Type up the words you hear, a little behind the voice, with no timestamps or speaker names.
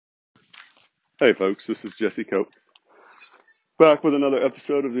Hey folks, this is Jesse Cope, back with another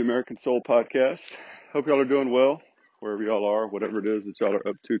episode of the American Soul Podcast. Hope y'all are doing well, wherever y'all are, whatever it is that y'all are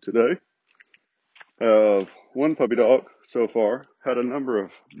up to today. One puppy dog so far, had a number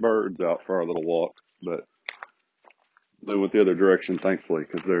of birds out for our little walk, but they went the other direction, thankfully,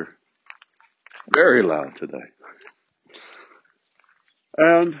 because they're very loud today.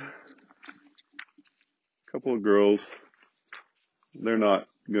 And a couple of girls, they're not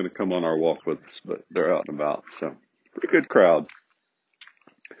going to come on our walk with us, but they're out and about, so pretty good crowd.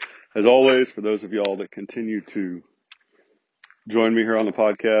 As always, for those of y'all that continue to join me here on the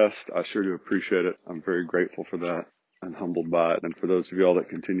podcast, I sure do appreciate it. I'm very grateful for that and humbled by it. And for those of y'all that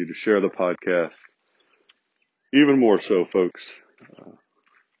continue to share the podcast, even more so, folks,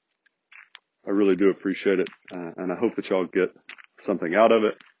 I really do appreciate it. And I hope that y'all get something out of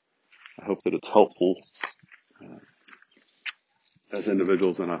it. I hope that it's helpful as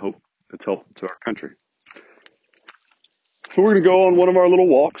individuals, and I hope it's helpful to our country. So we're going to go on one of our little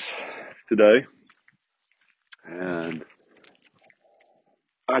walks today. And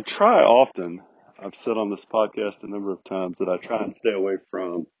I try often, I've said on this podcast a number of times, that I try and stay away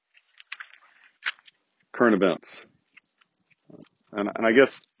from current events. And I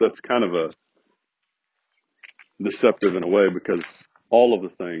guess that's kind of a deceptive in a way, because all of the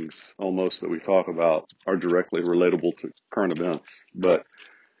things almost that we talk about are directly relatable to current events. But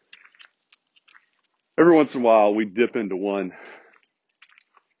every once in a while we dip into one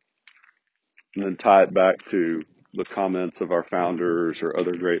and then tie it back to the comments of our founders or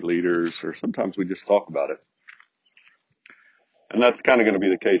other great leaders, or sometimes we just talk about it. And that's kind of going to be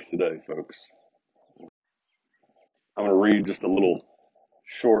the case today, folks. I'm going to read just a little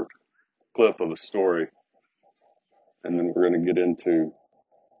short clip of a story, and then we're going to get into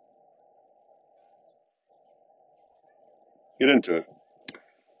it.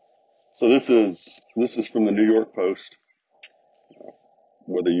 So this is from the New York Post.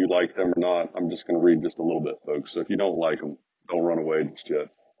 Whether you like them or not, I'm just going to read just a little bit, folks. So if you don't like them, don't run away just yet.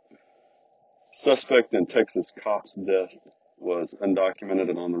 Suspect in Texas cop's death was undocumented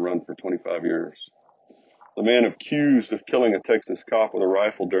and on the run for 25 years. The man accused of killing a Texas cop with a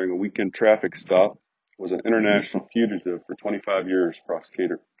rifle during a weekend traffic stop was an international fugitive for 25 years,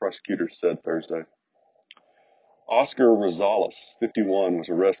 prosecutors said Thursday. Oscar Rosales, 51, was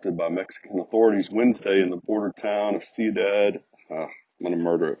arrested by Mexican authorities Wednesday in the border town of Ciudad. I'm going to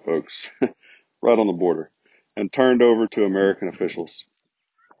murder it, folks. Right on the border, and turned over to American officials.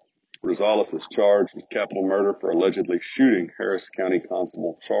 Rosales is charged with capital murder for allegedly shooting Harris County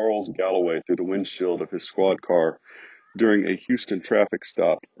Constable Charles Galloway through the windshield of his squad car during a Houston traffic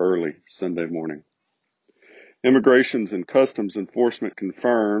stop early Sunday morning. Immigrations and Customs Enforcement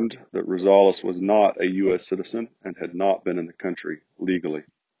confirmed that Rosales was not a U.S. citizen and had not been in the country legally.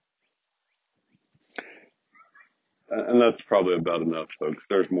 And that's probably about enough, folks.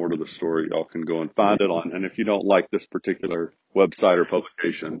 There's more to the story. Y'all can go and find it on. And if you don't like this particular website or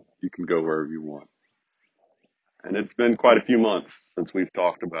publication, you can go wherever you want. And it's been quite a few months since we've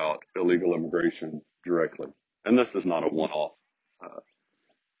talked about illegal immigration directly. And this is not a one-off.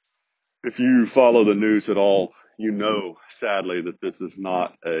 If you follow the news at all, you know, sadly, that this is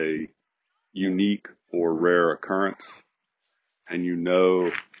not a unique or rare occurrence. And you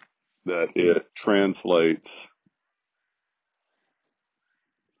know that it translates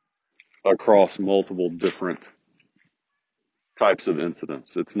across multiple different types of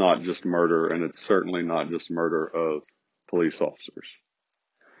incidents. It's not just murder, and it's certainly not just murder of police officers.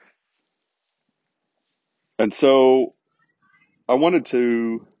 And so I wanted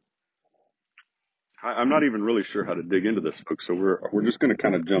to, I'm not even really sure how to dig into this, folks, so we're just going to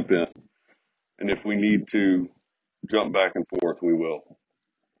kind of jump in. And if we need to jump back and forth, we will.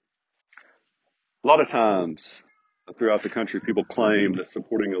 A lot of times throughout the country, people claim that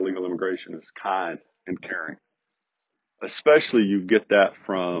supporting illegal immigration is kind and caring. Especially you get that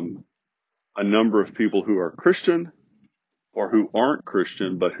from a number of people who are Christian or who aren't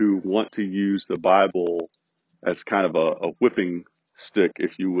Christian, but who want to use the Bible as kind of a whipping stick,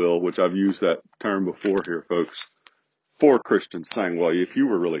 if you will, which I've used that term before here, folks, for Christians, saying, well, if you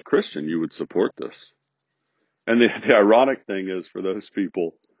were really Christian, you would support this. And the ironic thing is, for those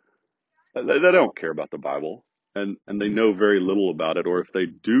people, they don't care about the Bible, and they know very little about it, or if they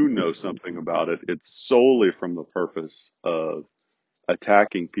do know something about it, it's solely from the purpose of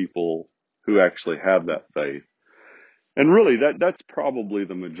attacking people who actually have that faith. And really, that's probably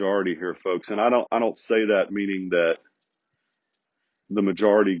the majority here, folks. And I don't say that meaning that the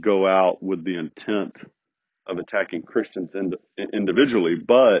majority go out with the intent of attacking Christians individually,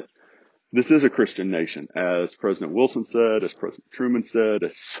 but this is a Christian nation, as President Wilson said, as President Truman said,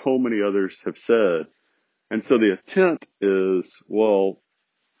 as so many others have said. And so the intent is, well,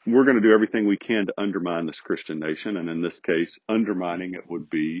 we're going to do everything we can to undermine this Christian nation. And in this case, undermining it would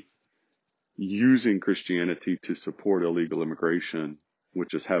be using Christianity to support illegal immigration,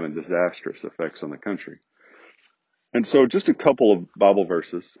 which is having disastrous effects on the country. And so just a couple of Bible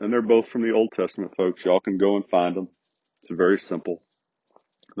verses, and they're both from the Old Testament, folks. Y'all can go and find them. It's very simple.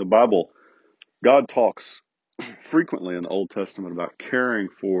 The Bible, God talks frequently in the Old Testament about caring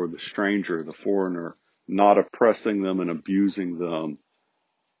for the stranger, the foreigner, not oppressing them and abusing them.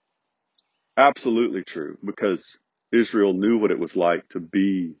 Absolutely true, because Israel knew what it was like to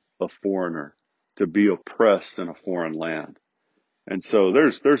be a foreigner, to be oppressed in a foreign land. And so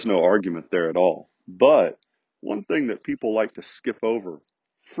there's no argument there at all. But one thing that people like to skip over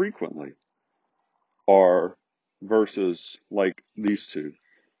frequently are verses like these two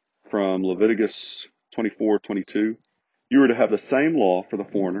from Leviticus 24:22. You are to have the same law for the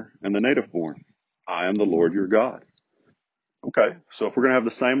foreigner and the native born. I am the Lord your God. Okay, so if we're going to have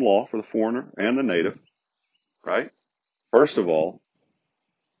the same law for the foreigner and the native, right? First of all,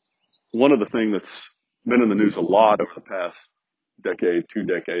 one of the things that's been in the news a lot over the past decade, 2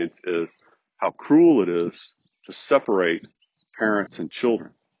 decades, is how cruel it is to separate parents and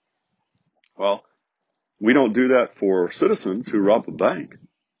children. Well, we don't do that for citizens who rob a bank.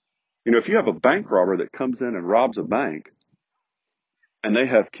 You know, if you have a bank robber that comes in and robs a bank and they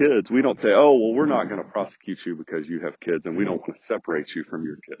have kids, we don't say, oh, well, we're not going to prosecute you because you have kids and we don't want to separate you from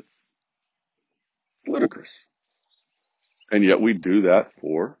your kids. It's ludicrous. And yet we do that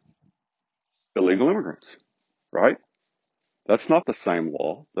for illegal immigrants, right? That's not the same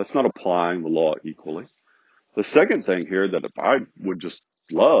law. That's not applying the law equally. The second thing here that I would just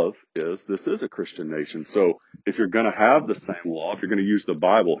love is this is a Christian nation. So if you're going to have the same law, if you're going to use the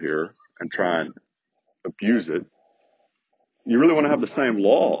Bible here and try and abuse it, you really want to have the same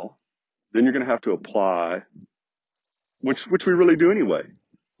law, then you're going to have to apply, which we really do anyway,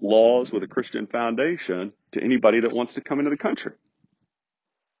 laws with a Christian foundation to anybody that wants to come into the country.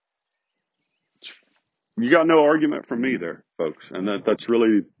 You got no argument from me there, folks. And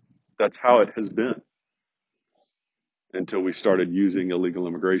that's how it has been until we started using illegal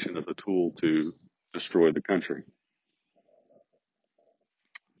immigration as a tool to destroy the country.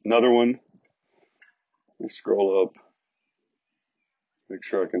 Another one, let me scroll up, make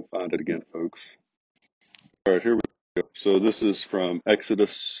sure I can find it again, folks. All right, here we go. So this is from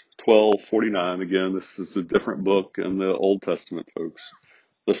Exodus 12:49. Again, this is a different book in the Old Testament, folks.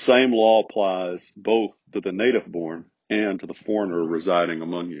 The same law applies both to the native born and to the foreigner residing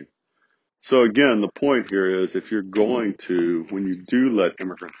among you. So again, the point here is if you're going to, when you do let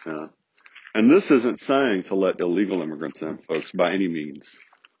immigrants in, and this isn't saying to let illegal immigrants in, folks, by any means.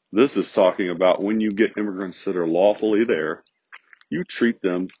 This is talking about when you get immigrants that are lawfully there, you treat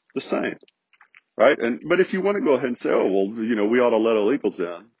them the same, right? But if you want to go ahead and say, oh, well, you know, we ought to let illegals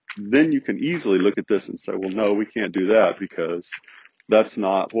in, then you can easily look at this and say, well, no, we can't do that because that's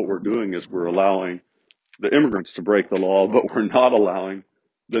not what we're doing is we're allowing the immigrants to break the law, but we're not allowing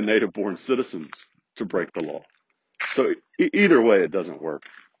the native-born citizens to break the law. So either way, it doesn't work.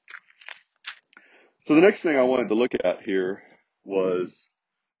 So the next thing I wanted to look at here was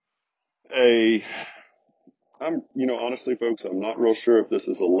honestly, folks, I'm not real sure if this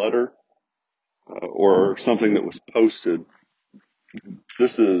is a letter or something that was posted.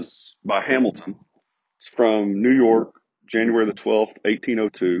 This is by Hamilton. It's from New York, January the 12th,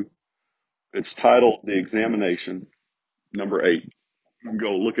 1802. It's titled The Examination, number 8. You can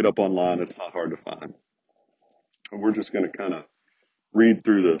go look it up online. It's not hard to find. And we're just going to kind of read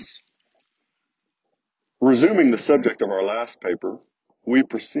through this. Resuming the subject of our last paper, we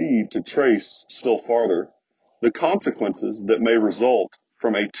proceed to trace still farther the consequences that may result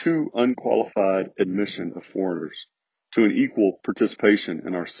from a too unqualified admission of foreigners to an equal participation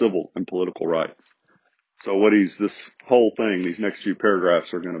in our civil and political rights. So this whole thing, these next few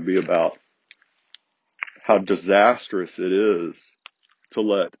paragraphs are going to be about how disastrous it is to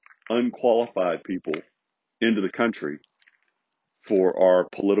let unqualified people into the country for our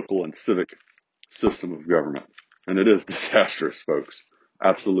political and civic system of government. And it is disastrous, folks.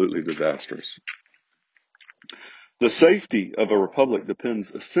 Absolutely disastrous. The safety of a republic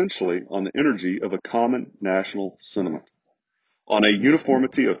depends essentially on the energy of a common national sentiment, on a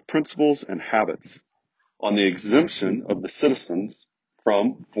uniformity of principles and habits, on the exemption of the citizens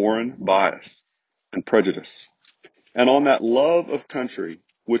from foreign bias and prejudice, and on that love of country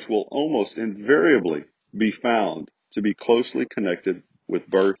which will almost invariably be found to be closely connected with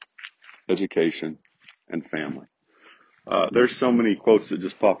birth, education, and family. There's so many quotes that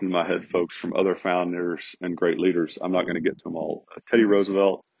just pop into my head, folks, from other founders and great leaders. I'm not going to get to them all. Teddy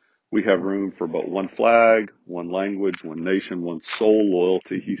Roosevelt, we have room for but one flag, one language, one nation, one sole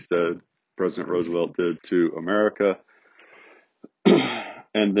loyalty, he said. President Roosevelt did to America.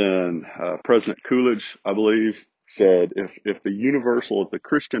 And then President Coolidge, I believe, said if the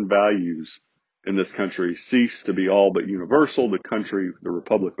Christian values in this country cease to be all but universal, the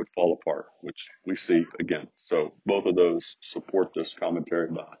republic would fall apart, which we see again. So both of those support this commentary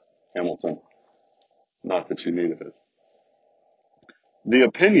by Hamilton. Not that you needed it. The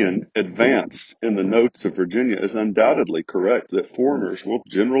opinion advanced in the notes of Virginia is undoubtedly correct that foreigners will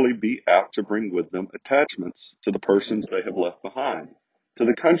generally be apt to bring with them attachments to the persons they have left behind, to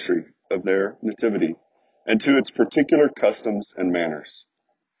the country of their nativity, and to its particular customs and manners.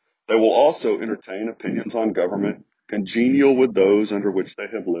 They will also entertain opinions on government congenial with those under which they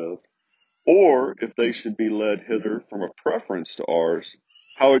have lived, or if they should be led hither from a preference to ours,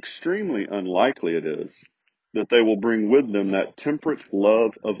 how extremely unlikely it is that they will bring with them that temperate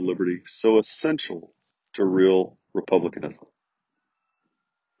love of liberty so essential to real republicanism.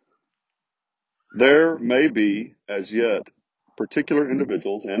 There may be, as yet, particular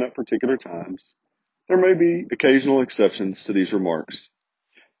individuals, and at particular times, there may be occasional exceptions to these remarks.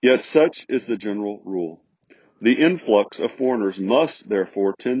 Yet such is the general rule. The influx of foreigners must,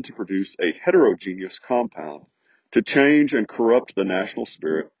 therefore, tend to produce a heterogeneous compound, to change and corrupt the national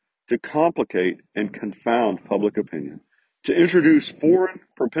spirit, to complicate and confound public opinion, to introduce foreign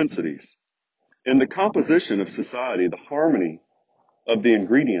propensities. In the composition of society, the harmony of the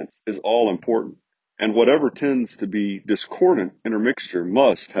ingredients is all important, and whatever tends to be discordant intermixture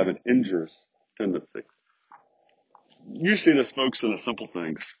must have an injurious tendency. You see this, folks, in the simple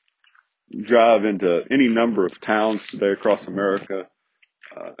things. Drive into any number of towns today across America,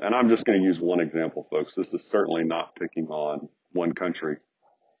 and I'm just going to use one example, folks. This is certainly not picking on one country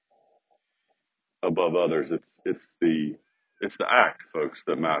above others. It's the act, folks,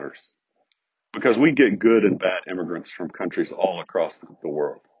 that matters, because we get good and bad immigrants from countries all across the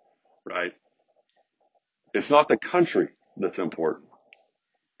world, right? It's not the country that's important.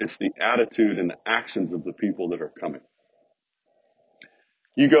 It's the attitude and the actions of the people that are coming.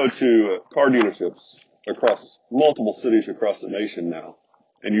 You go to car dealerships across multiple cities across the nation now,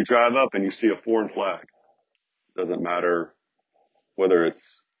 and you drive up and you see a foreign flag. Doesn't matter whether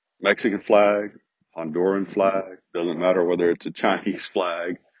it's Mexican flag, Honduran flag, doesn't matter whether it's a Chinese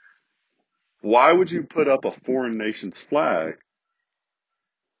flag. Why would you put up a foreign nation's flag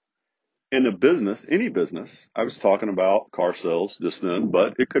in a business, any business? I was talking about car sales just then,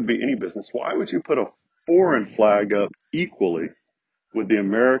 but it could be any business. Why would you put a foreign flag up equally with the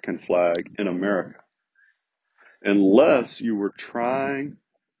American flag in America? Unless you were trying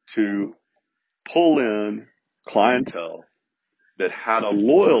to pull in clientele that had a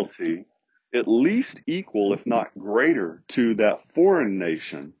loyalty at least equal, if not greater, to that foreign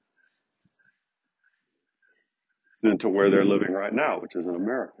nation than to where they're living right now, which is in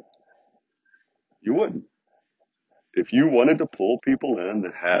America. You wouldn't. If you wanted to pull people in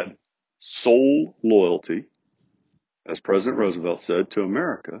that had sole loyalty, as President Roosevelt said, to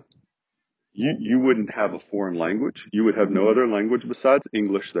America, you wouldn't have a foreign language. You would have no other language besides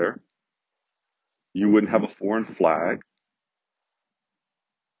English there. You wouldn't have a foreign flag.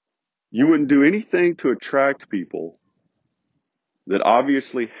 You wouldn't do anything to attract people that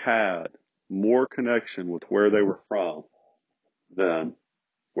obviously had more connection with where they were from than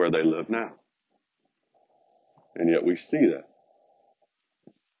where they live now. And yet we see that.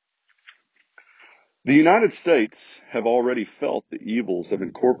 The United States have already felt the evils of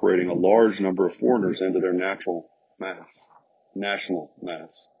incorporating a large number of foreigners into their national mass.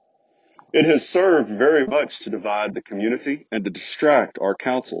 It has served very much to divide the community and to distract our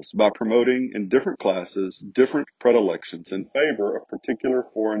councils by promoting in different classes different predilections in favor of particular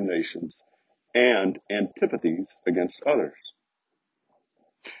foreign nations and antipathies against others.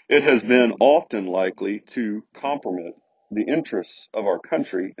 It has been often likely to compromise the interests of our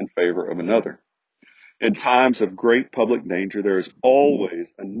country in favor of another. In times of great public danger, there is always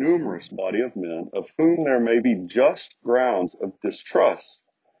a numerous body of men of whom there may be just grounds of distrust.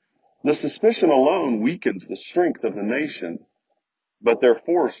 The suspicion alone weakens the strength of the nation, but their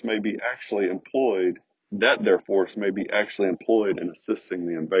force may be actually employed in assisting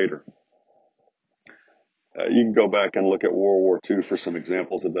the invader. You can go back and look at World War II for some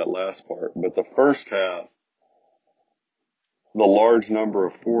examples of that last part, but the first half, the large number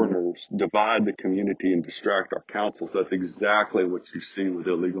of foreigners divide the community and distract our councils. That's exactly what you see with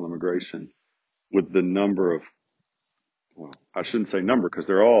illegal immigration, with the number of, well, I shouldn't say number because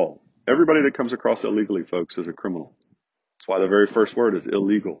everybody that comes across illegally, folks, is a criminal. That's why the very first word is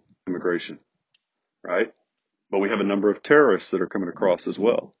illegal immigration, right? But we have a number of terrorists that are coming across as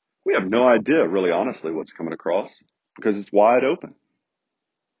well. We have no idea, really honestly, what's coming across because it's wide open.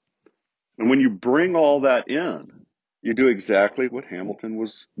 And when you bring all that in, you do exactly what Hamilton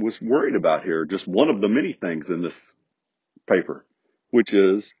was worried about here. Just one of the many things in this paper, which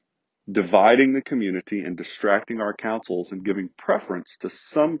is dividing the community and distracting our councils and giving preference to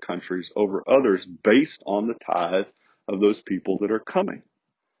some countries over others based on the ties of those people that are coming,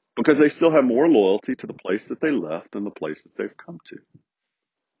 because they still have more loyalty to the place that they left than the place that they've come to.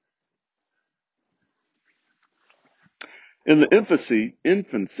 In the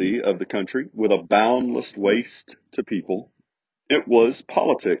infancy of the country, with a boundless waste to people, it was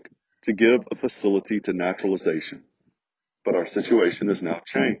politic to give a facility to naturalization. But our situation has now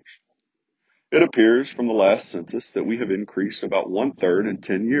changed. It appears from the last census that we have increased about 1/3 in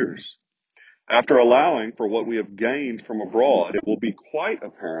 10 years. After allowing for what we have gained from abroad, it will be quite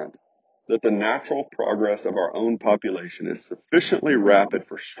apparent that the natural progress of our own population is sufficiently rapid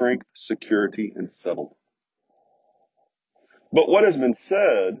for strength, security, and settlement. But what has been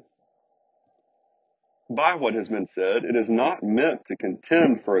said, it is not meant to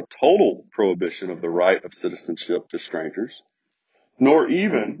contend for a total prohibition of the right of citizenship to strangers, nor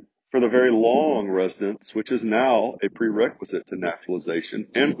even for the very long residence, which is now a prerequisite to naturalization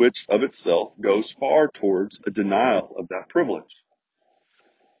and which of itself goes far towards a denial of that privilege.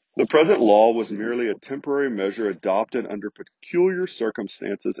 The present law was merely a temporary measure adopted under peculiar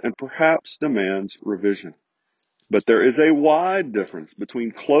circumstances and perhaps demands revision. But there is a wide difference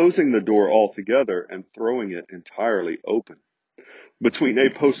between closing the door altogether and throwing it entirely open, between a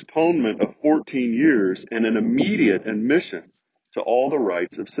postponement of 14 years and an immediate admission to all the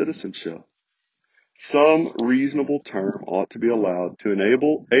rights of citizenship. Some reasonable term ought to be allowed to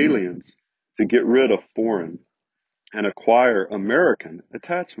enable aliens to get rid of foreign and acquire American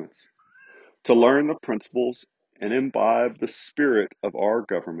attachments, to learn the principles and imbibe the spirit of our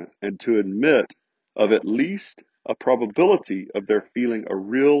government, and to admit of at least a probability of their feeling a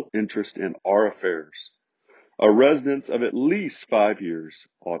real interest in our affairs. A residence of at least 5 years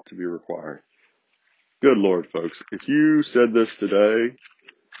ought to be required. Good Lord, folks, if you said this today,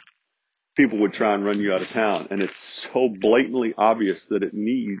 people would try and run you out of town. And it's so blatantly obvious that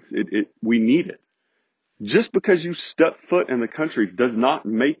we need it. Just because you step foot in the country does not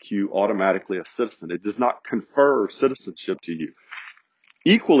make you automatically a citizen. It does not confer citizenship to you.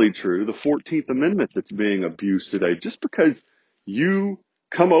 Equally true, the 14th Amendment that's being abused today. Just because you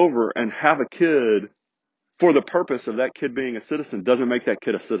come over and have a kid for the purpose of that kid being a citizen doesn't make that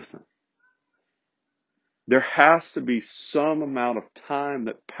kid a citizen. There has to be some amount of time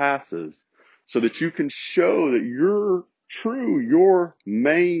that passes so that you can show that your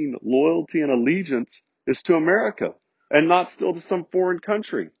main loyalty and allegiance is to America and not still to some foreign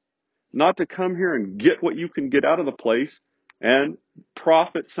country. Not to come here and get what you can get out of the place and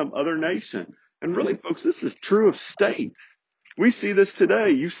profit some other nation. And really, folks, this is true of states. We see this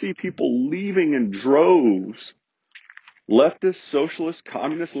today. You see people leaving in droves, leftist, socialist,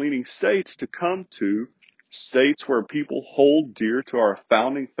 communist-leaning states to come to states where people hold dear to our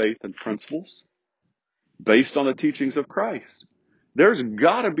founding faith and principles based on the teachings of Christ. There's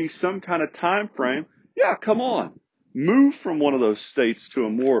got to be some kind of time frame. Yeah, come on. Move from one of those states to a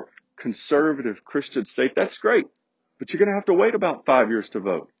more conservative Christian state. That's great. But you're going to have to wait about 5 years to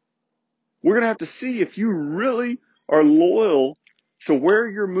vote. We're going to have to see if you really are loyal to where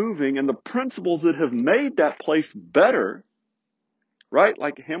you're moving and the principles that have made that place better, right?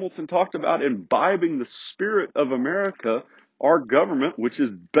 Like Hamilton talked about, imbibing the spirit of America, our government, which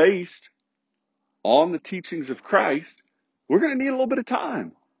is based on the teachings of Christ. We're going to need a little bit of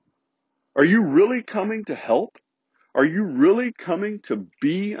time. Are you really coming to help? Are you really coming to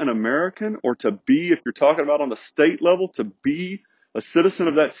be an American, or to be, if you're talking about on the state level, to be a citizen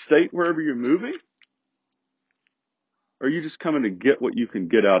of that state wherever you're moving? Or are you just coming to get what you can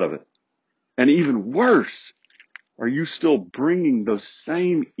get out of it? And even worse, are you still bringing those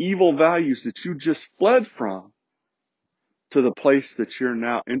same evil values that you just fled from to the place that you're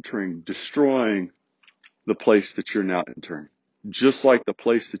now entering, destroying the place that you're now entering, just like the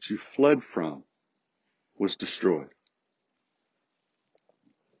place that you fled from was destroyed?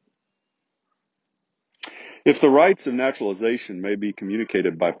 If the rights of naturalization may be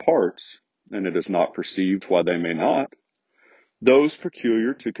communicated by parts, and it is not perceived why they may not, those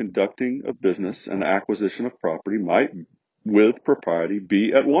peculiar to conducting of business and the acquisition of property might, with propriety,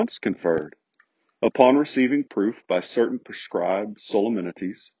 be at once conferred, upon receiving proof by certain prescribed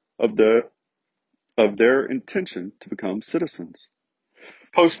solemnities of their intention to become citizens.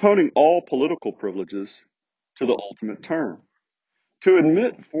 Postponing all political privileges to the ultimate term. To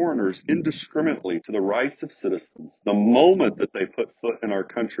admit foreigners indiscriminately to the rights of citizens the moment that they put foot in our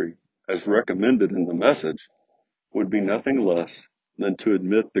country, as recommended in the message, would be nothing less than to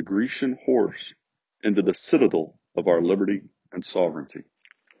admit the Grecian horse into the citadel of our liberty and sovereignty.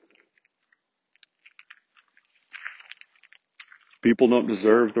 People don't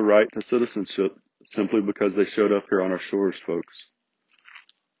deserve the right to citizenship simply because they showed up here on our shores, folks.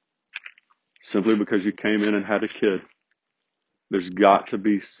 Simply because you came in and had a kid. There's got to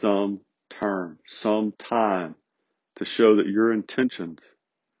be some term, some time to show that your intentions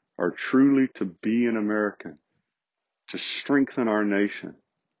are truly to be an American, to strengthen our nation,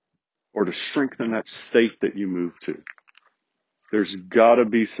 or to strengthen that state that you move to. There's got to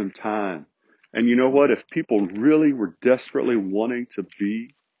be some time. And you know what? If people really were desperately wanting to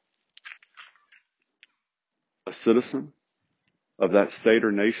be a citizen of that state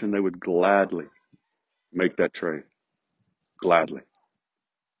or nation, they would gladly make that trade. Gladly.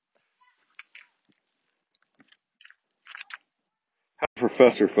 I have a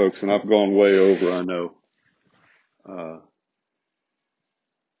professor, folks, and I've gone way over, I know.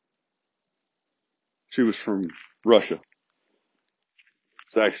 She was from Russia.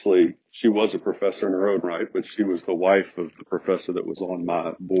 She was a professor in her own right, but she was the wife of the professor that was on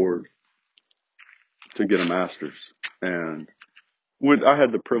my board to get a master's. And I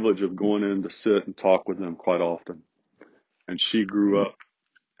had the privilege of going in to sit and talk with them quite often. And she grew up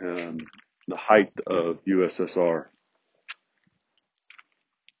in the height of USSR,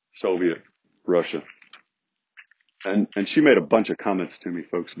 Soviet Russia. And she made a bunch of comments to me,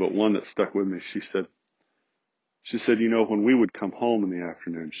 folks, but one that stuck with me, she said, you know, when we would come home in the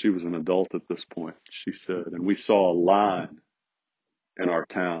afternoon, she was an adult at this point, she said, and we saw a line in our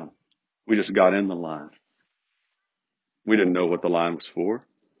town. We just got in the line. We didn't know what the line was for.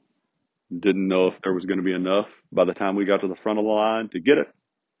 Didn't know if there was going to be enough by the time we got to the front of the line to get it.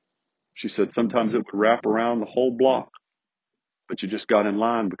 She said sometimes it would wrap around the whole block, but you just got in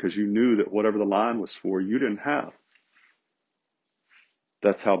line because you knew that whatever the line was for, you didn't have.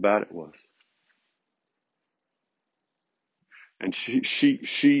 That's how bad it was. And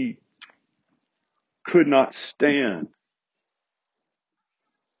she could not stand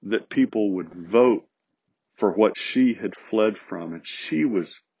that people would vote for what she had fled from. And she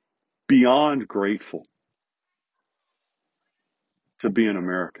was beyond grateful to be an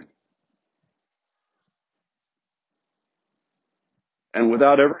American. And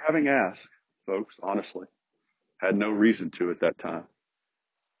without ever having asked, folks, honestly, had no reason to at that time,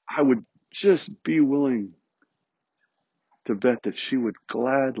 I would just be willing to bet that she would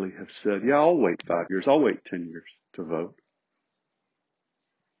gladly have said, yeah, I'll wait 5 years. I'll wait 10 years to vote.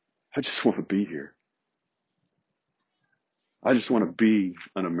 I just want to be here. I just want to be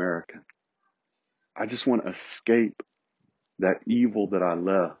an American. I just want to escape that evil that I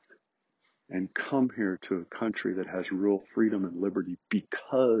left and come here to a country that has real freedom and liberty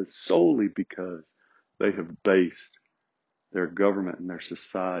solely because they have based their government and their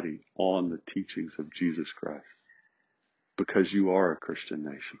society on the teachings of Jesus Christ. Because you are a Christian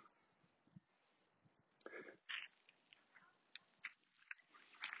nation.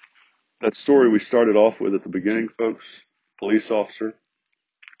 That story we started off with at the beginning, folks, police officer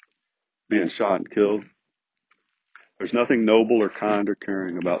being shot and killed. There's nothing noble or kind or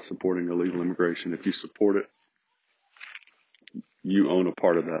caring about supporting illegal immigration. If you support it, you own a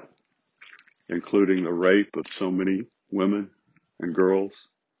part of that, including the rape of so many women and girls,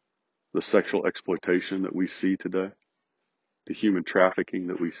 the sexual exploitation that we see today, the human trafficking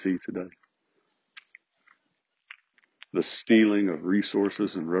that we see today, the stealing of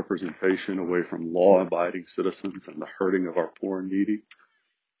resources and representation away from law-abiding citizens and the hurting of our poor and needy.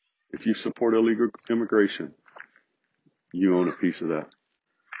 If you support illegal immigration, you own a piece of that.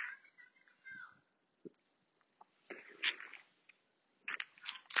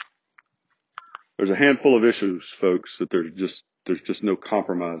 There's a handful of issues, folks, that there's just no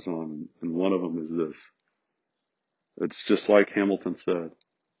compromise on, and one of them is this. It's just like Hamilton said,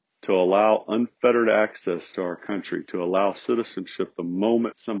 to allow unfettered access to our country, to allow citizenship the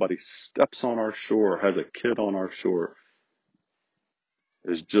moment somebody steps on our shore, has a kid on our shore,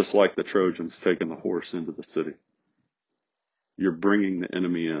 is just like the Trojans taking the horse into the city. You're bringing the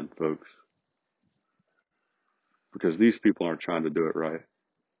enemy in, folks, because these people aren't trying to do it right.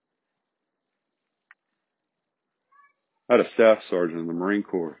 I had a staff sergeant in the Marine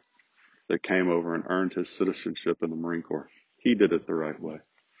Corps that came over and earned his citizenship in the Marine Corps. He did it the right way.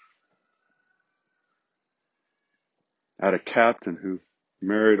 I had a captain who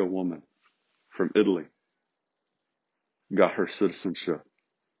married a woman from Italy, got her citizenship.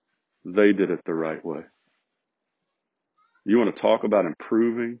 They did it the right way. You want to talk about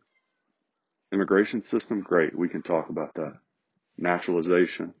improving immigration system? Great. We can talk about that.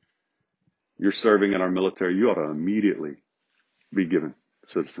 Naturalization. You're serving in our military. You ought to immediately be given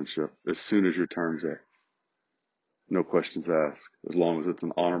citizenship as soon as your term's there. No questions asked, as long as it's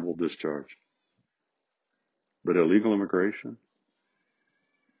an honorable discharge. But illegal immigration,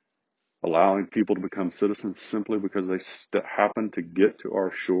 allowing people to become citizens simply because they happen to get to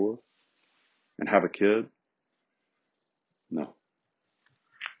our shore and have a kid? No,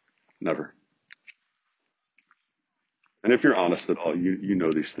 never. And if you're honest at all, you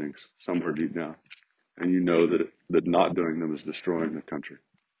know these things somewhere deep down. And you know that not doing them is destroying the country.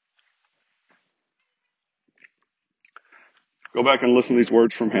 Go back and listen to these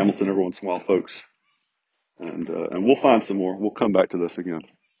words from Hamilton every once in a while, folks. And we'll find some more. We'll come back to this again.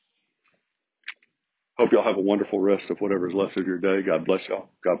 Hope y'all have a wonderful rest of whatever's left of your day. God bless y'all.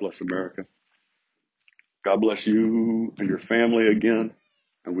 God bless America. God bless you and your family again.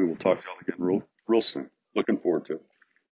 And we will talk to y'all again real soon. Looking forward to it.